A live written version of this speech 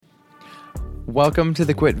Welcome to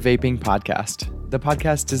the Quit Vaping podcast, the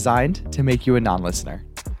podcast designed to make you a non-listener.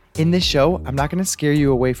 In this show, I'm not going to scare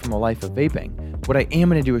you away from a life of vaping. What I am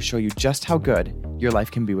going to do is show you just how good your life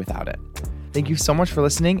can be without it. Thank you so much for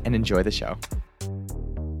listening and enjoy the show.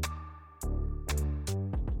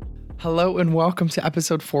 Hello and welcome to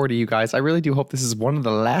episode 40, you guys. I really do hope this is one of the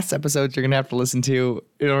last episodes you're going to have to listen to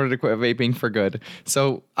in order to quit vaping for good.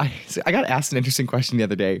 So I got asked an interesting question the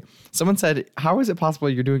other day. Someone said, how is it possible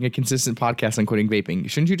you're doing a consistent podcast on quitting vaping?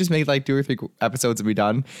 Shouldn't you just make like 2 or 3 episodes and be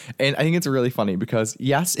done? And I think it's really funny because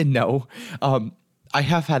yes and no. I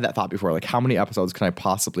have had that thought before, like how many episodes can I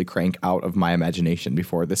possibly crank out of my imagination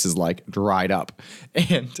before this is like dried up?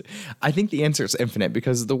 And I think the answer is infinite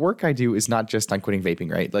because the work I do is not just on quitting vaping,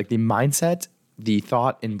 right? Like the mindset, the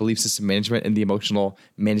thought and belief system management and the emotional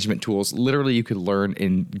management tools, literally you could learn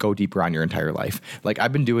and go deeper on your entire life. Like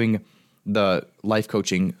I've been doing the life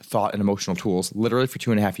coaching thought and emotional tools literally for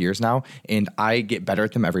 2.5 years now, and I get better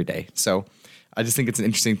at them every day. So I just think it's an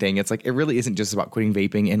interesting thing. It's like, it really isn't just about quitting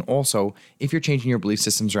vaping. And also, if you're changing your belief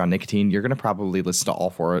systems around nicotine, you're going to probably listen to all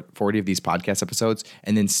 40 of these podcast episodes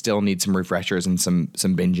and then still need some refreshers and some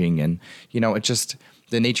binging. And, you know, it's just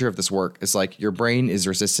the nature of this work is like your brain is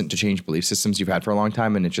resistant to change belief systems you've had for a long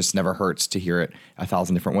time. And it just never hurts to hear it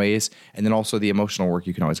 1,000 different ways. And then also the emotional work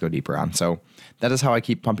you can always go deeper on. So that is how I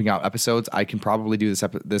keep pumping out episodes. I can probably do this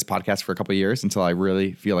podcast for a couple of years until I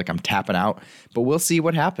really feel like I'm tapping out, but we'll see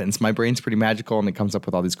what happens. My brain's pretty magical and it comes up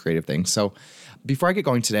with all these creative things. So before I get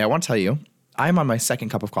going today, I want to tell you, I'm on my second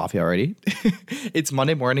cup of coffee already. It's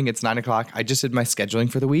Monday morning. It's 9 o'clock. I just did my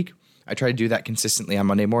scheduling for the week. I try to do that consistently on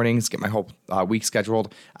Monday mornings, get my whole week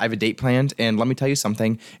scheduled. I have a date planned, and let me tell you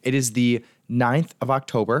something. It is the 9th of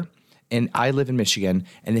October, and I live in Michigan.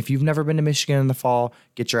 And if you've never been to Michigan in the fall,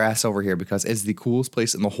 get your ass over here because it's the coolest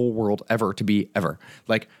place in the whole world ever to be ever.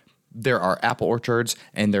 Like, there are apple orchards,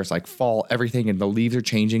 and there's like fall everything, and the leaves are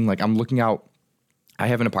changing. Like, I'm looking out. I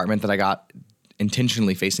have an apartment that I got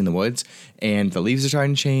intentionally facing the woods, and the leaves are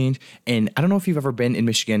starting to change. And I don't know if you've ever been in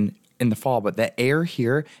Michigan in the fall, but the air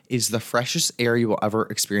here is the freshest air you will ever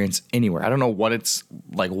experience anywhere. I don't know what it's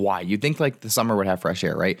like, why. You'd think like the summer would have fresh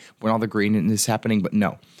air, right? When all the green is happening, but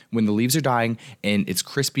no. When the leaves are dying and it's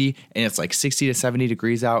crispy and it's like 60 to 70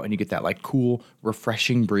 degrees out and you get that like cool,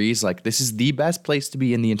 refreshing breeze, like this is the best place to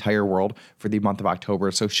be in the entire world for the month of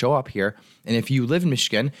October. So show up here. And if you live in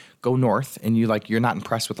Michigan, go north and you're not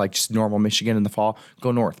impressed with like just normal Michigan in the fall,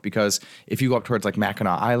 go north, because if you go up towards like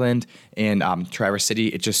Mackinac Island and Traverse City,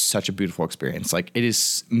 it's just such a beautiful experience. Like it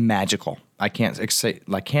is magical. I can't say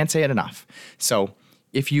it enough. So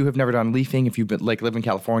if you have never done leafing, if you've been like live in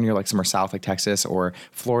California, like somewhere south, like Texas or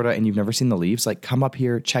Florida, and you've never seen the leaves, like come up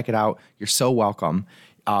here, check it out. You're so welcome.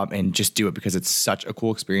 And just do it because it's such a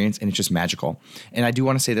cool experience and it's just magical. And I do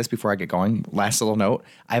want to say this before I get going. Last little note,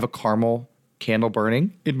 I have a caramel candle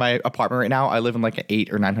burning in my apartment right now. I live in like an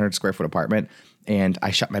 800 or 900 square foot apartment, and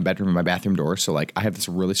I shut my bedroom and my bathroom door. So like I have this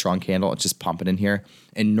really strong candle. It's just pumping in here.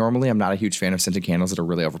 And normally I'm not a huge fan of scented candles that are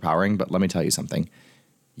really overpowering, but let me tell you something.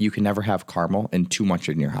 You can never have caramel and too much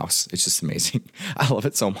in your house. It's just amazing. I love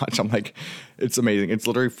it so much. I'm like, it's amazing. It's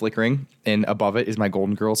literally flickering, and above it is my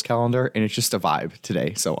Golden Girls calendar, and it's just a vibe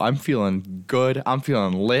today. So I'm feeling good. I'm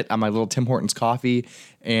feeling lit on my little Tim Hortons coffee,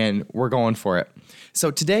 and we're going for it.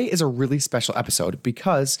 So today is a really special episode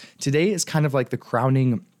because today is kind of like the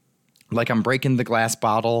crowning, like I'm breaking the glass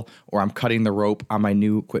bottle or I'm cutting the rope on my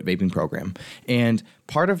new Quit Vaping program. And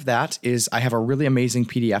part of that is I have a really amazing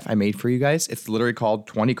PDF I made for you guys. It's literally called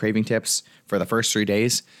 20 Craving Tips for the First 3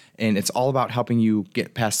 Days. And it's all about helping you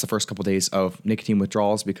get past the first couple days of nicotine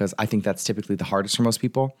withdrawals because I think that's typically the hardest for most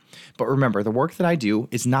people. But remember, the work that I do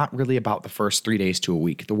is not really about the first 3 days to a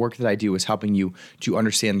week. The work that I do is helping you to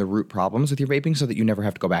understand the root problems with your vaping so that you never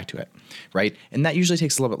have to go back to it, right? And that usually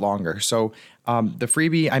takes a little bit longer. So the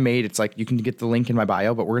freebie I made, it's like you can get the link in my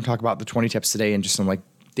bio, but we're going to talk about the 20 tips today and just some like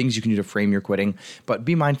things you can do to frame your quitting. But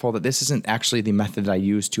be mindful that this isn't actually the method that I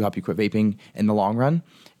use to help you quit vaping in the long run.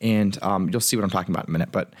 And you'll see what I'm talking about in a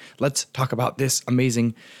minute. But let's talk about this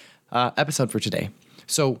amazing episode for today.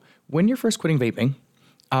 So when you're first quitting vaping,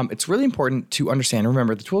 it's really important to understand.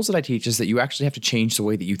 Remember, the tools that I teach is that you actually have to change the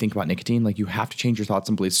way that you think about nicotine. Like you have to change your thoughts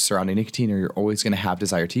and beliefs surrounding nicotine, or you're always going to have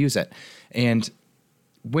desire to use it. And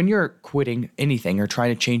when you're quitting anything or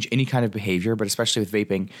trying to change any kind of behavior, but especially with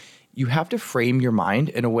vaping, you have to frame your mind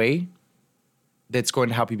in a way that's going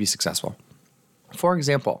to help you be successful. For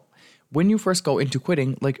example, when you first go into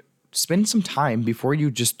quitting, like spend some time before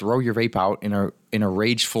you just throw your vape out in a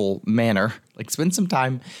rageful manner. Like spend some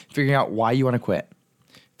time figuring out why you want to quit.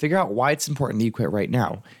 Figure out why it's important that you quit right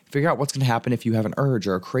now. Figure out what's going to happen if you have an urge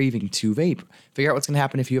or a craving to vape. Figure out what's going to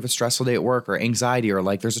happen if you have a stressful day at work or anxiety or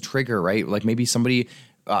like there's a trigger, right? Like maybe somebody,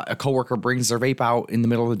 a coworker brings their vape out in the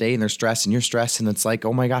middle of the day and they're stressed and you're stressed and it's like,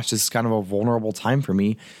 oh my gosh, this is kind of a vulnerable time for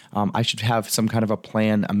me. I should have some kind of a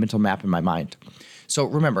plan, a mental map in my mind. So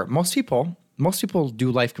remember, most people do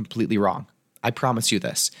life completely wrong. I promise you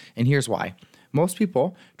this. And here's why. Most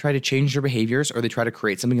people try to change their behaviors or they try to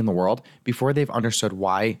create something in the world before they've understood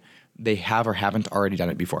why they have or haven't already done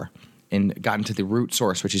it before and gotten to the root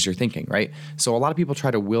source, which is your thinking, right? So a lot of people try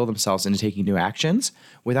to will themselves into taking new actions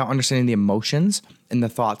without understanding the emotions and the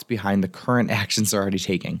thoughts behind the current actions they're already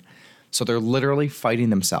taking. So they're literally fighting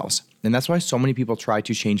themselves. And that's why so many people try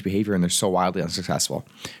to change behavior and they're so wildly unsuccessful,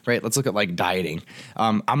 right? Let's look at like dieting.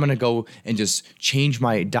 I'm going to go and just change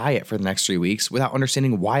my diet for the next 3 weeks without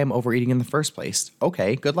understanding why I'm overeating in the first place.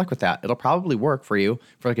 Okay, good luck with that. It'll probably work for you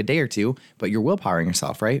for like a day or two, but you're willpowering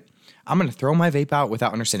yourself, right? I'm going to throw my vape out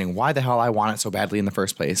without understanding why the hell I want it so badly in the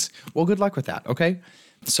first place. Well, good luck with that, okay?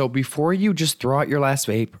 So before you just throw out your last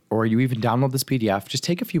vape or you even download this PDF, just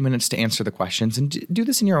take a few minutes to answer the questions and do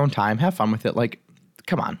this in your own time. Have fun with it. Like,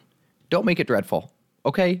 come on. Don't make it dreadful,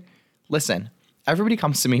 okay? Listen, everybody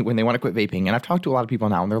comes to me when they want to quit vaping, and I've talked to a lot of people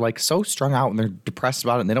now, and they're like so strung out and they're depressed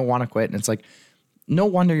about it and they don't want to quit. And it's like, no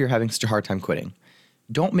wonder you're having such a hard time quitting.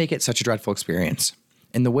 Don't make it such a dreadful experience.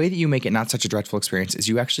 And the way that you make it not such a dreadful experience is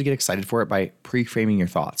you actually get excited for it by pre-framing your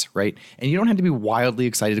thoughts, right? And you don't have to be wildly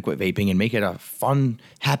excited to quit vaping and make it a fun,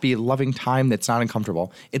 happy, loving time that's not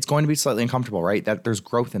uncomfortable. It's going to be slightly uncomfortable, right? That there's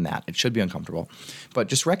growth in that. It should be uncomfortable. But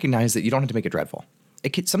just recognize that you don't have to make it dreadful.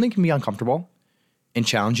 Something can be uncomfortable and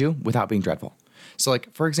challenge you without being dreadful. So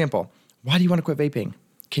like, for example, why do you want to quit vaping?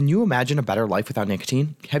 Can you imagine a better life without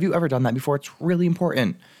nicotine? Have you ever done that before? It's really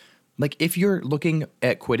important. Like if you're looking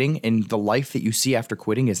at quitting and the life that you see after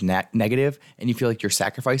quitting is negative and you feel like you're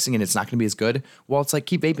sacrificing and it's not going to be as good, well, it's like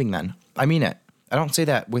keep vaping then. I mean it. I don't say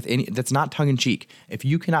that that's not tongue in cheek. If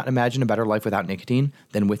you cannot imagine a better life without nicotine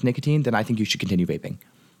than with nicotine, then I think you should continue vaping.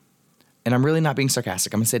 And I'm really not being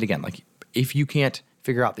sarcastic. I'm going to say it again. Like if you can't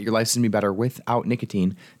figure out that your life's going to be better without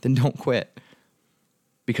nicotine, then don't quit.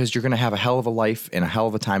 Because you're going to have a hell of a life and a hell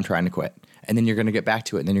of a time trying to quit. And then you're going to get back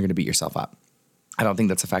to it and then you're going to beat yourself up. I don't think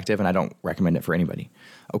that's effective and I don't recommend it for anybody.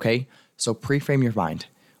 Okay? So pre-frame your mind.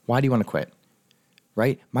 Why do you want to quit?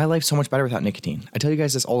 Right? My life's so much better without nicotine. I tell you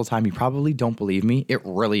guys this all the time. You probably don't believe me. It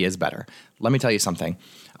really is better. Let me tell you something.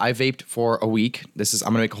 I vaped for a week. I'm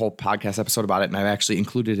going to make a whole podcast episode about it, and I've actually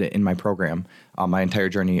included it in my program, my entire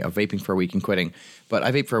journey of vaping for a week and quitting. But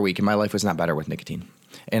I vaped for a week, and my life was not better with nicotine.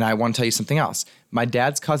 And I want to tell you something else. My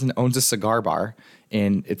dad's cousin owns a cigar bar,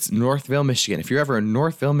 and it's Northville, Michigan. If you're ever in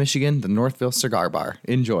Northville, Michigan, the Northville Cigar Bar.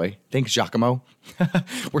 Enjoy. Thanks, Giacomo.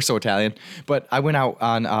 We're so Italian. But I went out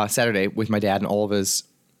on Saturday with my dad and all of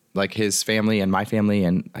his family and my family,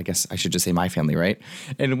 and I guess I should just say my family, right?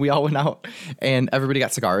 And we all went out, and everybody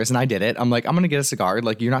got cigars, and I did it. I'm like, I'm going to get a cigar.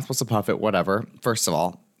 Like, you're not supposed to puff it, whatever. First of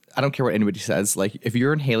all, I don't care what anybody says. Like, if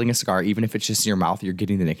you're inhaling a cigar, even if it's just in your mouth, you're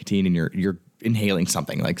getting the nicotine and you're inhaling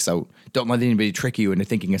something. Like, so don't let anybody trick you into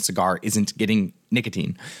thinking a cigar isn't getting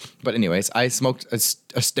nicotine. But anyways, I smoked a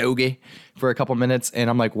stogie for a couple minutes and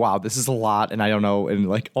I'm like, wow, this is a lot. And I don't know. And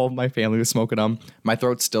like all of my family was smoking them. My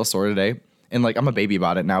throat's still sore today. And like, I'm a baby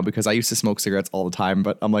about it now because I used to smoke cigarettes all the time,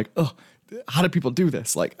 but I'm like, oh, how do people do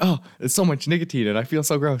this? Like, oh, it's so much nicotine and I feel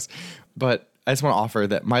so gross. But I just want to offer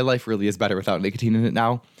that my life really is better without nicotine in it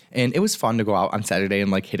now. And it was fun to go out on Saturday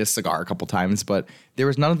and like hit a cigar a couple times, but there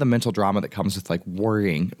was none of the mental drama that comes with like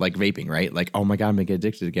worrying, like vaping, right? Like, oh my God, I'm gonna get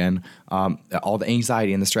addicted again. All the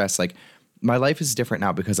anxiety and the stress. Like my life is different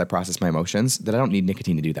now because I process my emotions that I don't need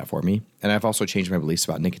nicotine to do that for me. And I've also changed my beliefs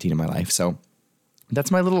about nicotine in my life. So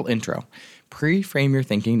that's my little intro. Pre-frame your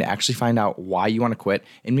thinking to actually find out why you want to quit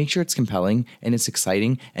and make sure it's compelling and it's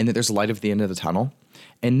exciting and that there's light at the end of the tunnel.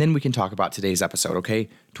 And then we can talk about today's episode, okay?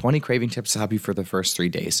 20 craving tips to help you for the first 3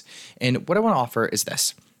 days. And what I want to offer is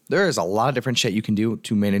this. There is a lot of different shit you can do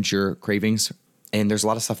to manage your cravings, and there's a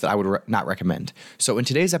lot of stuff that I would not recommend. So in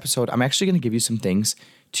today's episode, I'm actually going to give you some things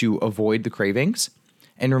to avoid the cravings.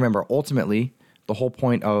 And remember, ultimately, the whole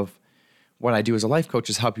point of what I do as a life coach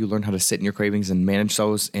is help you learn how to sit in your cravings and manage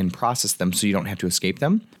those and process them so you don't have to escape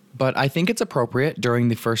them. But I think it's appropriate during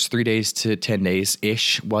the first 3 days to 10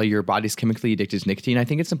 days-ish while your body's chemically addicted to nicotine. I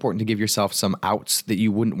think it's important to give yourself some outs that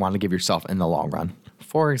you wouldn't want to give yourself in the long run.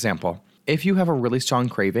 For example, if you have a really strong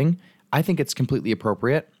craving, I think it's completely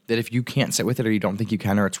appropriate that if you can't sit with it or you don't think you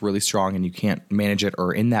can, or it's really strong and you can't manage it,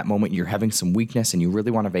 or in that moment you're having some weakness and you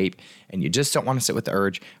really want to vape and you just don't want to sit with the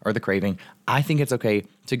urge or the craving, I think it's okay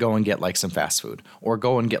to go and get like some fast food or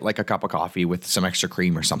go and get like a cup of coffee with some extra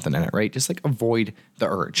cream or something in it, right? Just like avoid the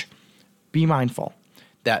urge. Be mindful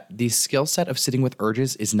that the skill set of sitting with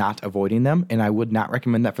urges is not avoiding them, and I would not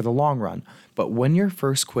recommend that for the long run. But when you're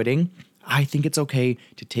first quitting, I think it's okay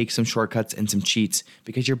to take some shortcuts and some cheats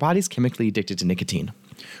because your body's chemically addicted to nicotine.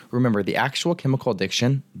 Remember, the actual chemical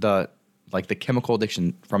addiction, the chemical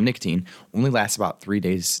addiction from nicotine only lasts about 3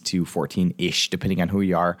 days to 14-ish, depending on who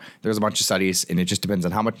you are. There's a bunch of studies, and it just depends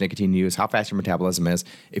on how much nicotine you use, how fast your metabolism is,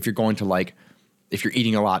 if you're going to if you're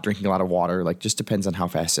eating a lot, drinking a lot of water, just depends on how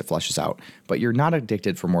fast it flushes out. But you're not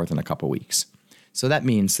addicted for more than a couple weeks. So that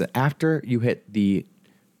means that after you hit the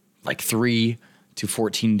 3 to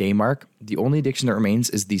 14-day mark, the only addiction that remains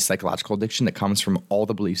is the psychological addiction that comes from all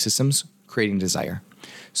the belief systems creating desire.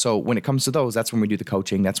 So when it comes to those, that's when we do the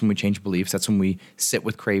coaching. That's when we change beliefs. That's when we sit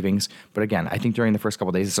with cravings. But again, I think during the first couple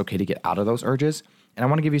of days, it's okay to get out of those urges. And I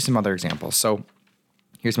want to give you some other examples. So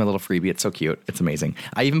here's my little freebie. It's so cute. It's amazing.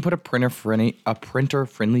 I even put a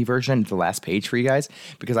printer-friendly version to the last page for you guys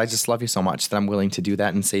because I just love you so much that I'm willing to do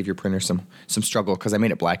that and save your printer some struggle because I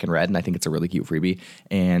made it black and red, and I think it's a really cute freebie.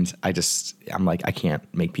 And I'm like, I can't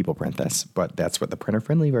make people print this, but that's what the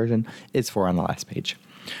printer-friendly version is for on the last page.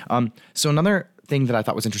 So another thing that I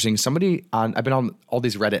thought was interesting, I've been on all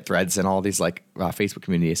these Reddit threads and all these Facebook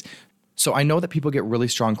communities. So I know that people get really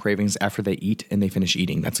strong cravings after they eat and they finish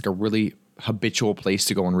eating. That's like a really habitual place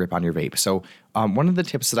to go and rip on your vape. So one of the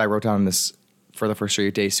tips that I wrote down in this for the first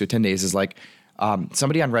 3 days to 10 days is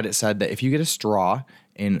somebody on Reddit said that if you get a straw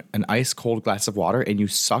in an ice cold glass of water and you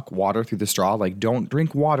suck water through the straw, don't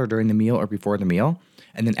drink water during the meal or before the meal.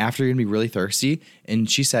 And then after you're gonna be really thirsty.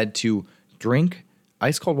 And she said to drink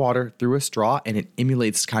ice cold water through a straw, and it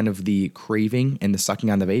emulates kind of the craving and the sucking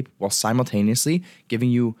on the vape while simultaneously giving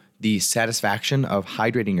you the satisfaction of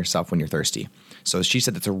hydrating yourself when you're thirsty. So she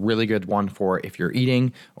said that's a really good one for if you're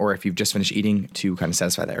eating or if you've just finished eating to kind of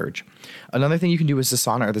satisfy that urge. Another thing you can do is the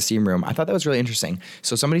sauna or the steam room. I thought that was really interesting.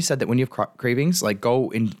 So somebody said that when you have cravings,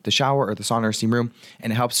 go in the shower or the sauna or steam room,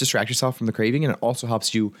 and it helps distract yourself from the craving, and it also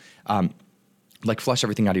helps you flush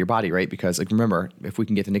everything out of your body, right? Because remember, if we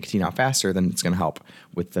can get the nicotine out faster, then it's going to help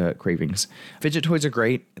with the cravings. Fidget toys are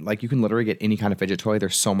great. You can literally get any kind of fidget toy.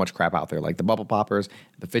 There's so much crap out there, like the bubble poppers,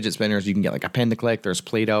 the fidget spinners. You can get a pen to click. There's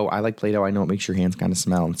Play-Doh. I like Play-Doh. I know it makes your hands kind of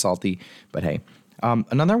smell and salty, but hey.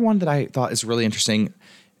 Another one that I thought is really interesting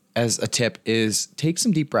as a tip is take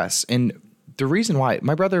some deep breaths. And the reason why,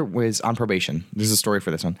 my brother was on probation. There's a story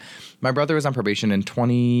for this one. My brother was on probation in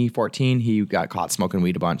 2014. He got caught smoking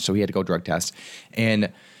weed a bunch, so he had to go drug test.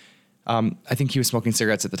 And I think he was smoking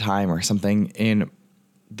cigarettes at the time or something. And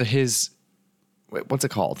what's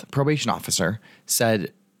it called? Probation officer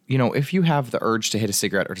said, if you have the urge to hit a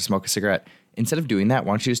cigarette or to smoke a cigarette, instead of doing that,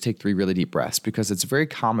 why don't you just take 3 really deep breaths? Because it's very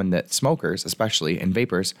common that smokers, especially, and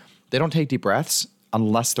vapors, they don't take deep breaths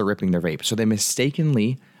unless they're ripping their vape. So they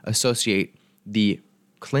mistakenly associate the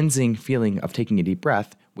cleansing feeling of taking a deep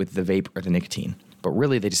breath with the vape or the nicotine. But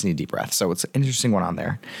really, they just need a deep breath. So it's an interesting one on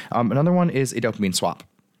there. Another one is a dopamine swap.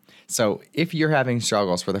 So if you're having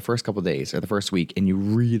struggles for the first couple of days or the first week and you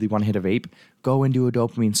really want to hit a vape, go and do a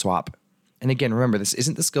dopamine swap. And again, remember, this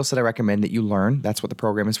isn't the skill set I recommend that you learn. That's what the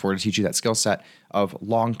program is for, to teach you that skill set of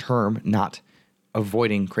long-term, not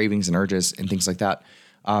avoiding cravings and urges and things like that.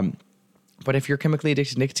 But if you're chemically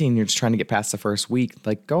addicted to nicotine, you're just trying to get past the first week,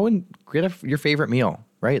 go and get your favorite meal,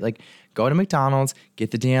 right? Go to McDonald's, get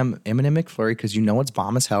the damn M&M McFlurry because it's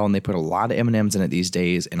bomb as hell and they put a lot of M&Ms in it these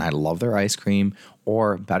days and I love their ice cream.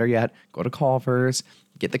 Or better yet, go to Culver's,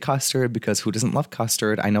 get the custard because who doesn't love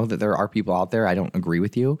custard? I know that there are people out there, I don't agree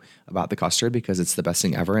with you about the custard because it's the best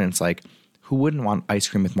thing ever. And it's who wouldn't want ice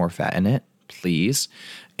cream with more fat in it? Please.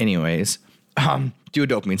 Anyways, do a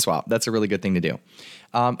dopamine swap. That's a really good thing to do.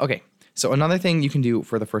 Okay. So another thing you can do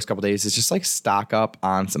for the first couple days is just stock up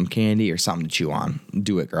on some candy or something to chew on.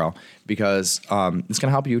 Do it, girl, because it's going to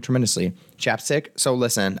help you tremendously. Chapstick. So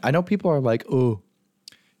listen, I know people are oh,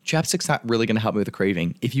 chapstick's not really going to help me with a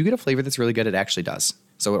craving. If you get a flavor that's really good, it actually does.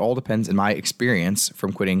 So it all depends. In my experience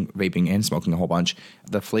from quitting vaping and smoking a whole bunch,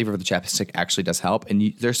 the flavor of the chapstick actually does help.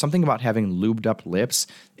 And there's something about having lubed up lips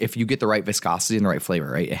if you get the right viscosity and the right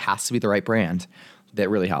flavor, right? It has to be the right brand. That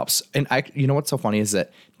really helps. And what's so funny is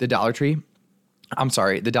that the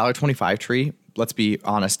 $1.25 tree, let's be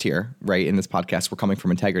honest here, right? In this podcast, we're coming from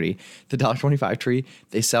integrity. The $1.25 tree,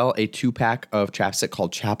 they sell a 2-pack of chapstick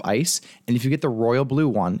called Chap Ice. And if you get the royal blue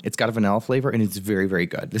one, it's got a vanilla flavor and it's very, very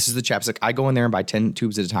good. This is the chapstick. I go in there and buy 10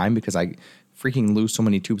 tubes at a time because I freaking lose so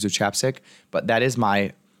many tubes of chapstick. But that is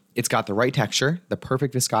my It's got the right texture, the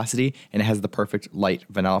perfect viscosity, and it has the perfect light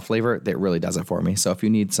vanilla flavor that really does it for me. So if you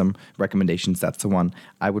need some recommendations, that's the one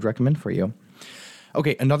I would recommend for you.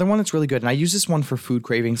 Okay, another one that's really good, and I use this one for food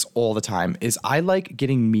cravings all the time, is I like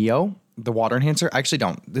getting Mio, the water enhancer. I actually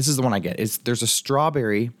don't. This is the one I get. There's a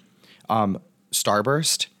strawberry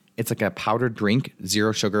Starburst. It's like a powdered drink,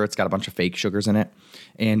 0 sugar. It's got a bunch of fake sugars in it.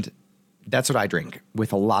 And that's what I drink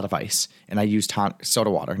with a lot of ice. And I use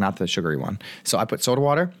soda water, not the sugary one. So I put soda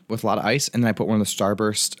water with a lot of ice, and then I put one of the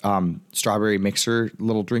Starburst strawberry mixer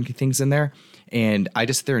little drinky things in there. And I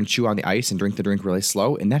just sit there and chew on the ice and drink the drink really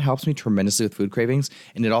slow. And that helps me tremendously with food cravings.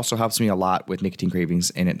 And it also helps me a lot with nicotine cravings.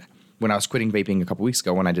 And when I was quitting vaping a couple weeks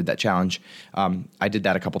ago, when I did that challenge, I did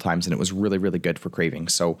that a couple times, and it was really, really good for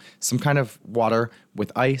cravings. So some kind of water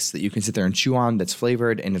with ice that you can sit there and chew on that's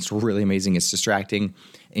flavored, and it's really amazing. It's distracting,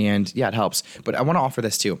 and yeah, it helps. But I want to offer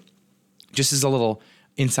this too, just as a little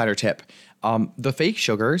insider tip. The fake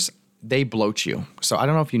sugars, they bloat you. So I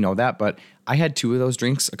don't know if you know that, but I had 2 of those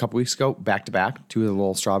drinks a couple weeks ago, back to back, 2 of the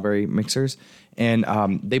little strawberry mixers, and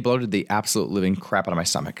they bloated the absolute living crap out of my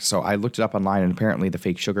stomach. So I looked it up online, and apparently the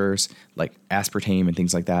fake sugars, like aspartame and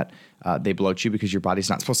things like that, they bloat you because your body's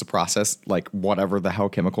not supposed to process like whatever the hell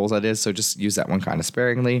chemicals that is. So just use that one kind of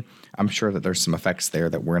sparingly. I'm sure that there's some effects there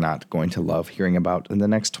that we're not going to love hearing about in the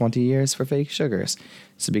next 20 years for fake sugars.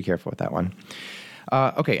 So be careful with that one.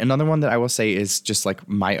 Okay, another one that I will say is just like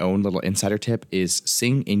my own little insider tip is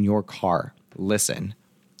sing in your car. Listen,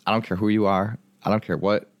 I don't care who you are. I don't care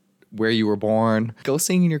where you were born. Go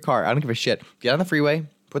sing in your car. I don't give a shit. Get on the freeway,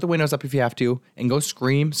 put the windows up if you have to, and go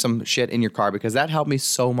scream some shit in your car, because that helped me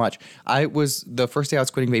so much. The first day I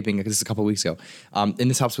was quitting vaping, because this is a couple of weeks ago, and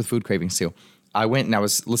this helps with food cravings too. I went and I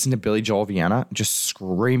was listening to Billy Joel Vienna, just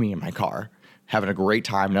screaming in my car, having a great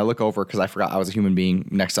time. And I look over because I forgot I was a human being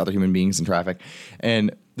next to other human beings in traffic.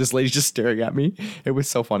 And this lady's just staring at me. It was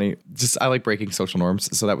so funny. I like breaking social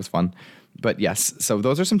norms. So that was fun. But yes, so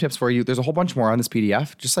those are some tips for you. There's a whole bunch more on this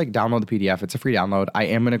PDF. Just like download the PDF. It's a free download. I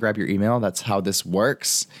am going to grab your email. That's how this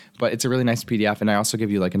works. But it's a really nice PDF. And I also give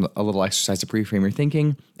you like a little exercise to pre-frame your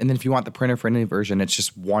thinking. And then if you want the printer friendly version, it's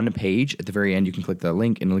just one page. At the very end, you can click the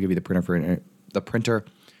link and it'll give you the printer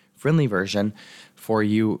friendly version for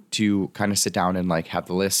you to kind of sit down and like have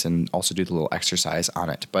the list and also do the little exercise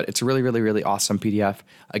on it. But it's a really, really, really awesome PDF.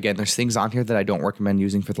 Again, there's things on here that I don't recommend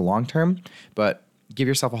using for the long term, but give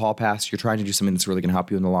yourself a hall pass. You're trying to do something that's really going to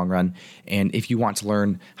help you in the long run. And if you want to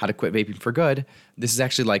learn how to quit vaping for good, this is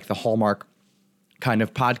actually like the hallmark kind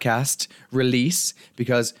of podcast release,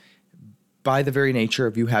 because by the very nature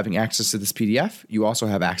of you having access to this PDF, you also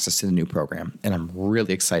have access to the new program. And I'm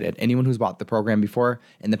really excited. Anyone who's bought the program before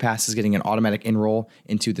in the past is getting an automatic enroll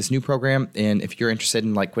into this new program. And if you're interested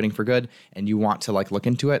in like quitting for good and you want to like look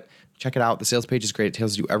into it, check it out. The sales page is great. It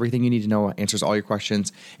tells you everything you need to know, answers all your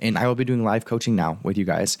questions. And I will be doing live coaching now with you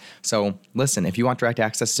guys. So listen, if you want direct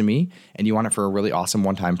access to me and you want it for a really awesome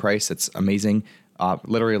one-time price, it's amazing.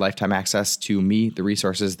 Literally lifetime access to me, the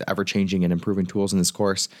resources, the ever-changing and improving tools in this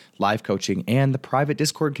course, live coaching, and the private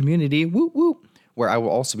Discord community, whoop, whoop, where I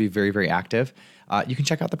will also be very, very active. You can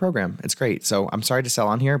check out the program. It's great. So I'm sorry to sell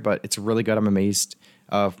on here, but it's really good. I'm amazed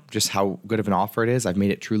of just how good of an offer it is. I've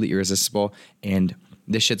made it truly irresistible, and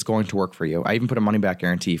this shit's going to work for you. I even put a money-back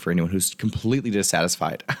guarantee for anyone who's completely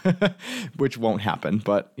dissatisfied, which won't happen.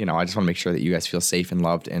 But, I just want to make sure that you guys feel safe and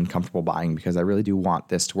loved and comfortable buying, because I really do want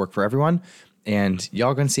this to work for everyone. And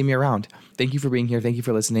y'all going to see me around. Thank you for being here. Thank you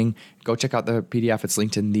for listening. Go check out the PDF. It's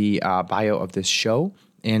linked in the bio of this show.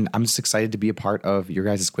 And I'm just excited to be a part of your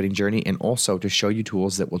guys' quitting journey, and also to show you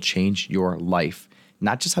tools that will change your life.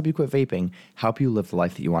 Not just help you quit vaping, help you live the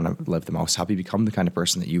life that you want to live the most, help you become the kind of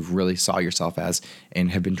person that you've really saw yourself as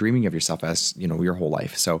and have been dreaming of yourself as, your whole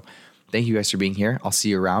life. So thank you guys for being here. I'll see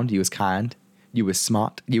you around. You was kind. You was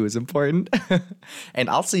smart. You was important.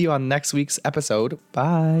 And I'll see you on next week's episode.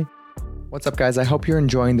 Bye. What's up, guys? I hope you're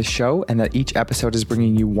enjoying the show and that each episode is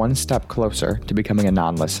bringing you one step closer to becoming a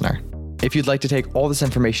non-listener. If you'd like to take all this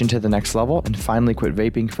information to the next level and finally quit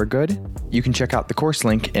vaping for good, you can check out the course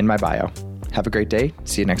link in my bio. Have a great day.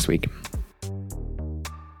 See you next week.